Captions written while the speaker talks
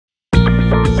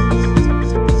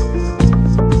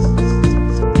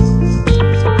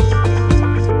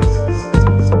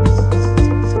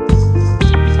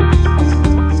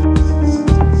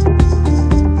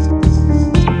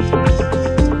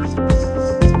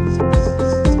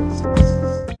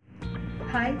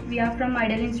We are from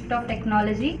Ideal Institute of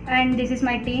Technology, and this is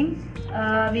my team.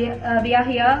 We are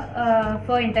here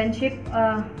for internship,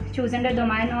 chosen the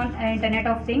domain on Internet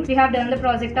of Things. We have done the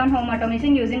project on home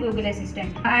automation using Google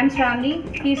Assistant. I am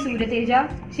Shravani, he is Suryateja,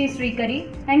 she is Srikari,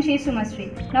 and she is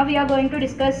Sumasri. Now we are going to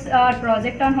discuss our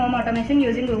project on home automation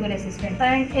using Google Assistant.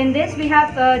 And in this we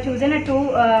have chosen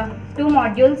two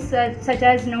modules such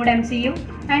as NodeMCU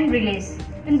and relays.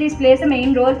 And this plays a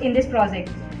main role in this project.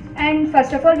 And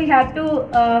first of all, we have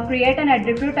to create an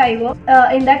attribute IO.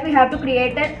 In that, we have to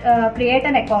create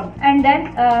an account, and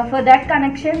then for that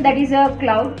connection, that is a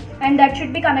cloud, and that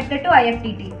should be connected to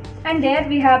IFTT. And there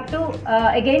we have to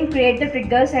again create the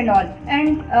triggers and all,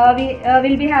 and we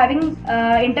will be having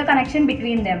interconnection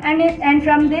between them. And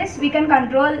from this, we can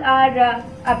control our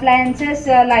appliances,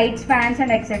 lights, fans, and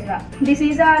etc. This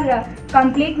is our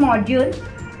complete module.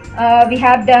 We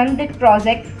have done the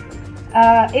project.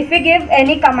 If we give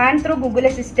any command through Google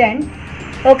Assistant,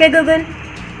 okay Google.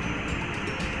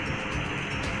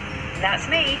 That's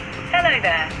me. Hello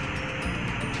there.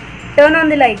 Turn on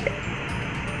the light.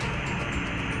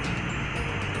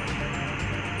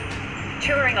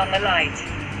 Turning on the light.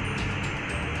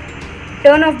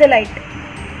 Turn off the light.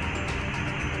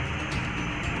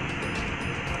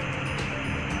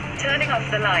 Turning off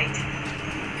the light.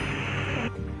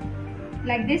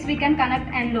 Like this we can connect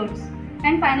and loads.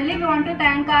 And finally, we want to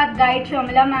thank our guide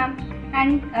Shomila ma'am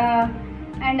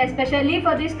and especially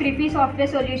for this Krify software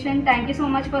solution. Thank you so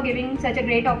much for giving such a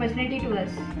great opportunity to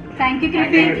us. Thank you,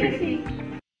 Krify.